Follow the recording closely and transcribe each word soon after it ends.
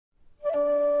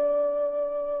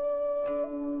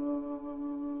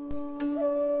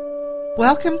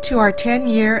Welcome to our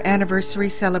 10-year anniversary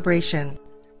celebration.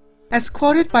 As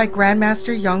quoted by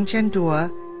Grandmaster Yang Zhendua,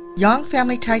 Yang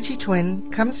family Tai Chi Chuan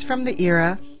comes from the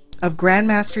era of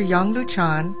Grandmaster Yang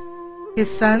Chuan, his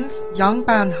sons Yang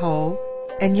Banho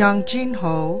and Yang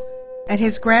Jinho, and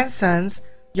his grandsons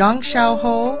Yang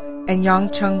Xiaoho and Yang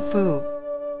Chengfu.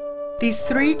 These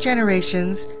three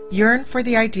generations yearn for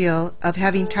the ideal of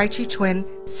having Tai Chi Chuan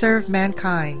serve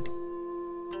mankind.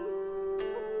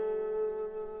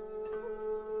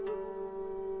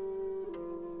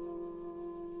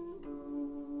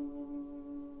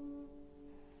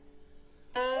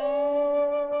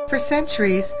 For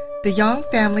centuries, the Yang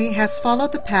family has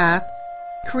followed the path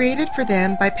created for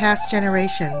them by past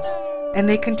generations, and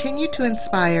they continue to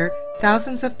inspire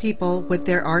thousands of people with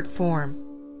their art form.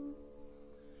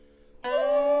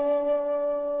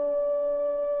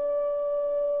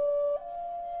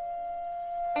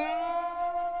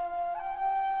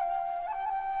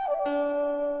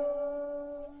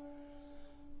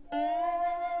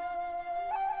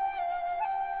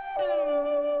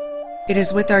 It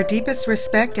is with our deepest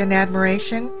respect and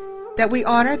admiration that we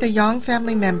honor the Yang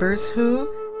family members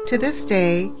who, to this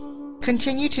day,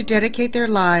 continue to dedicate their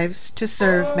lives to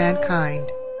serve mankind.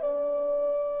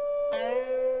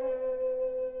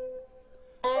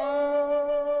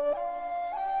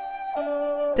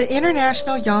 The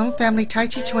International Yang Family Tai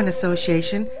Chi Chuan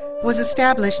Association was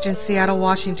established in Seattle,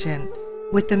 Washington,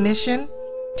 with the mission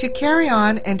to carry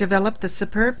on and develop the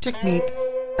superb technique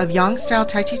of Yang-style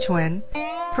Tai Chi Chuan,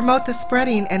 promote the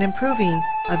spreading and improving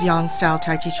of Yang-style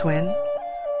Tai Chi Chuan,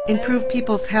 improve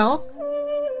people's health,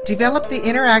 develop the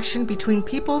interaction between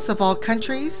peoples of all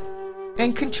countries,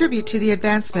 and contribute to the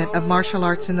advancement of martial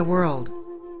arts in the world.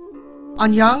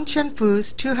 On Yang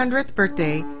Chengfu's 200th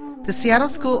birthday, the Seattle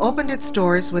School opened its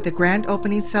doors with a grand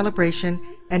opening celebration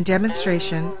and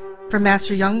demonstration from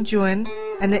Master Yang Juan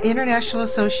and the International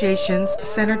Association's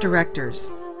center directors.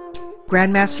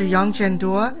 Grandmaster Yang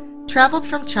Zhendua traveled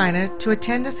from China to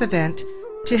attend this event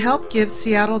to help give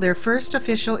Seattle their first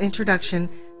official introduction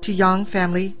to Yang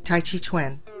family Tai Chi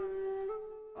Chuan.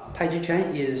 Tai Chi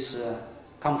Chuan is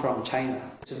come from China.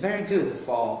 It's very good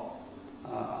for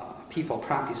people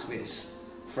practice with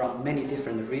from many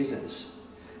different reasons.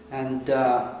 And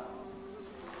I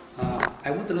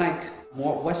would like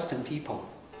more Western people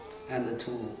and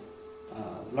to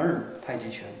learn Tai Chi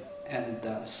Chuan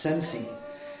and sensing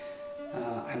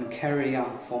I'm carrying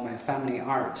on for my family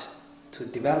art to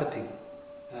developing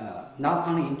not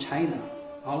only in China,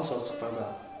 also for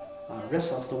the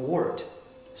rest of the world.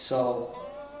 So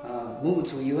move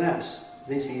to US,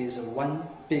 this is one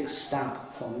big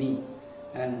step for me,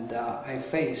 and I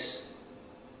faced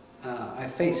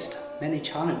many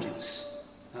challenges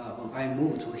when I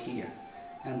moved to here,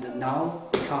 and now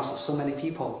because so many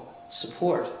people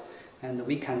support, and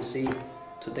we can see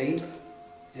today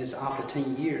is after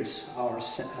 10 years our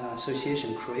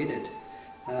association created.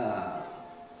 I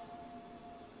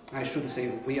should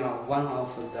say we are one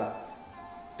of the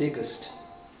biggest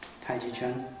Tai Chi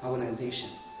Chuan organization,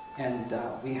 and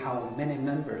we have many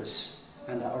members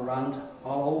and around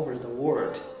all over the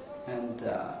world, and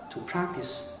to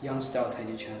practice Yang-style Tai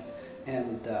Chi Chuan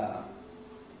and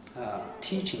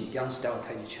teaching Yang-style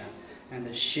Tai Chi Chuan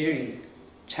and sharing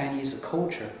Chinese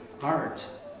culture, art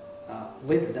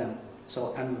with them.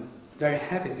 So I'm very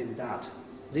happy with that.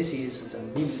 This is the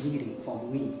main meeting for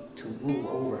me to move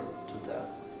over to the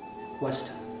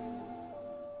Western.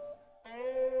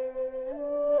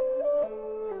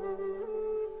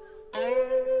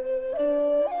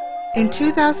 In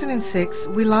 2006,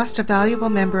 we lost a valuable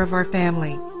member of our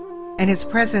family, and his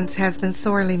presence has been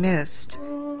sorely missed.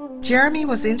 Jeremy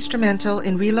was instrumental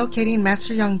in relocating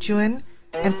Master Yang Juan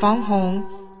and Feng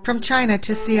Hong from China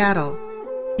to Seattle.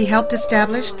 He helped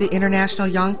establish the International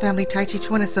Yang Family Tai Chi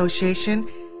Chuan Association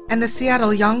and the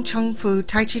Seattle Yang Chengfu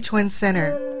Tai Chi Chuan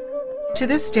Center. To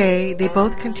this day, they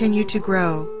both continue to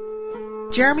grow.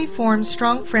 Jeremy formed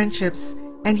strong friendships,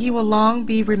 and he will long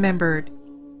be remembered.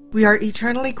 We are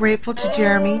eternally grateful to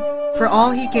Jeremy for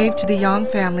all he gave to the Yang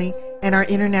family and our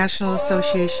International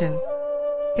Association.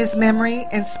 His memory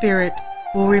and spirit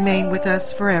will remain with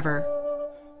us forever.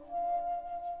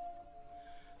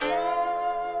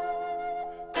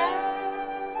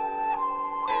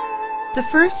 The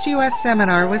first U.S.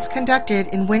 seminar was conducted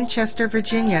in Winchester,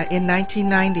 Virginia in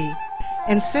 1990,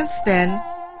 and since then,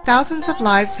 thousands of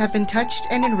lives have been touched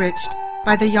and enriched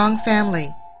by the Yang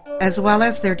family, as well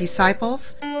as their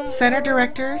disciples, center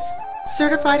directors,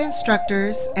 certified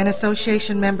instructors, and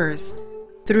association members,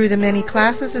 through the many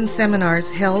classes and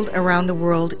seminars held around the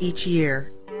world each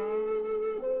year.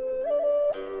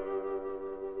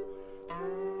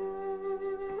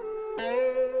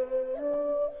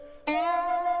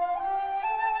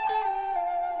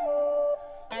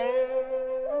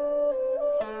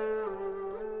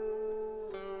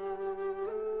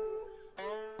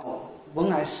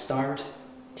 when I start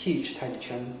teach Tai Chi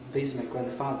Chuan with my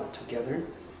grandfather together,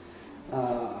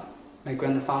 my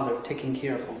grandfather taking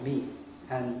care of me,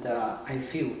 and I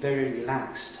feel very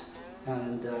relaxed,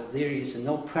 and there is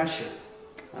no pressure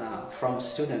from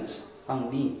students on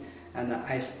me, and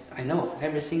I know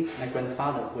everything my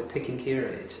grandfather will taking care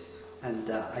of it, and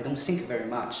I don't think very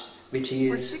much, which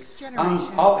is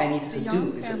all I need to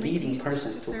do is a leading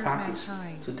person to practice,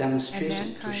 to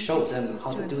demonstration, to show them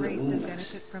how to do the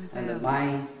movements, and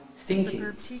my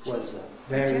thinking was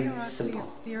very simple.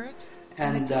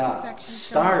 And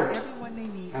start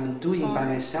I'm doing by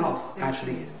myself.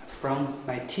 Actually, from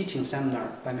my teaching seminar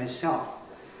by myself,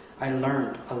 I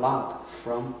learned a lot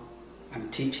from I'm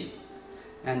teaching,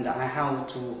 and I have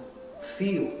to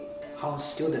feel how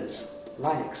students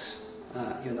likes,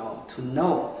 to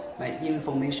know my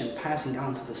information passing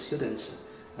on to the students.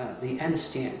 They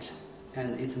understand,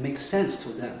 and it makes sense to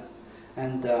them,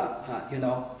 and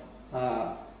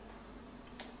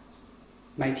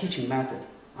my teaching method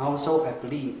also, I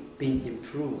believe, being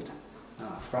improved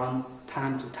from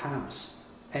time to times,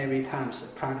 every time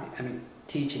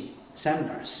teaching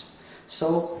seminars.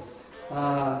 So,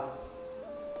 I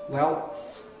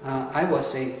would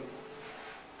say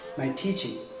my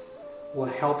teaching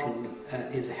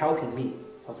is helping me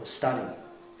for the studying,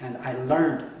 and I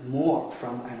learned more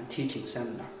from a teaching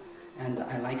seminar, and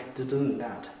I like to doing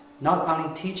that. Not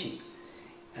only teaching,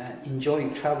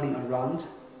 enjoying traveling around,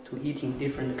 to eating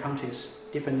different countries,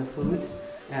 different food,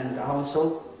 and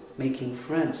also making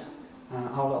friends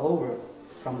all over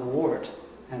from the world,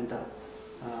 and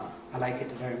I like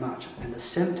it very much. And at the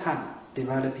same time,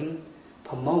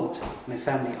 promote my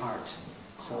family art.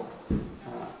 So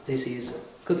this is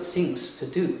good things to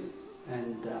do,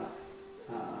 and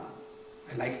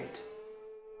I like it.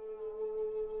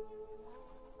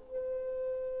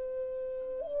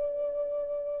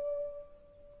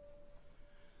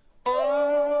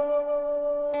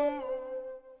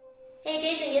 Hey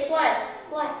Jason, guess what?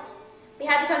 What? We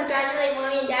have to congratulate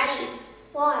Mommy and Daddy.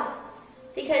 Why?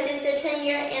 Because it's their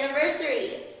 10-year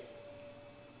anniversary.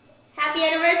 Happy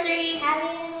anniversary! Happy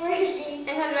anniversary!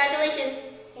 And congratulations!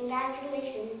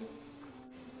 Congratulations!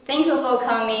 Thank you for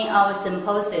coming our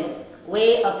symposium.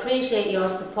 We appreciate your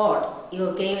support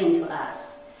you've given to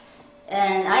us.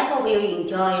 And I hope you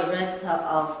enjoy the rest of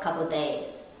a couple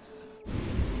days.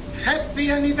 Happy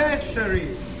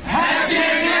anniversary! Happy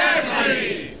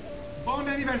anniversary! Buon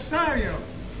anniversario!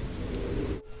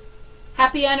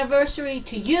 Happy anniversary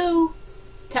to you,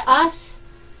 to us,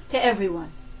 to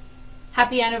everyone.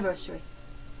 Happy anniversary.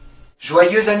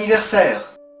 Joyeux anniversaire!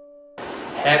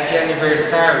 Happy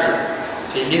anniversary!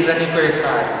 Feliz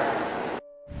aniversário!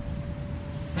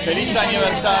 Feliz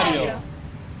aniversario!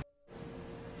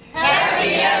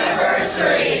 Happy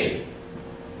anniversary!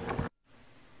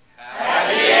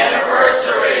 Happy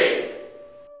anniversary!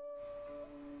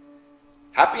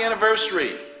 Happy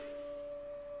anniversary!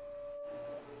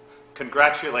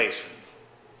 Congratulations!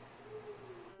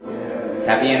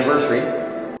 Happy anniversary!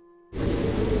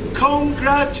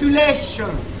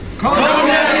 Congratulations!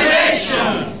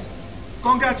 Congratulations!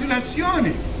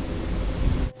 Congratulazioni!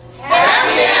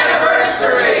 Happy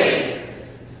anniversary!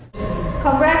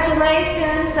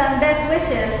 Congratulations and best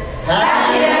wishes!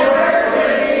 Happy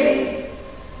anniversary!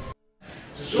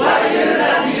 Joyeux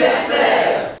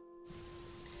anniversaire!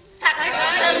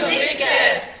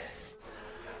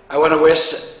 I want to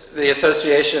wish the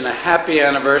association a happy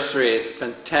anniversary. It's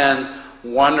been 10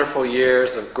 wonderful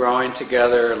years of growing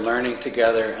together, learning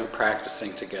together, and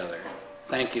practicing together.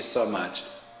 Thank you so much.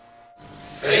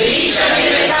 Feliz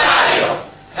aniversario!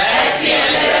 Happy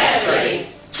anniversary!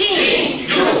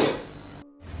 Chin-Yu!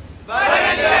 Bon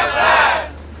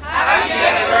anniversaire! Happy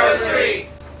anniversary!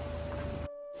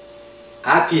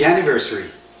 Happy anniversary!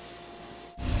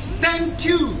 Thank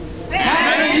you!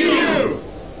 Thank you!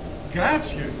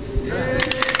 Grazie!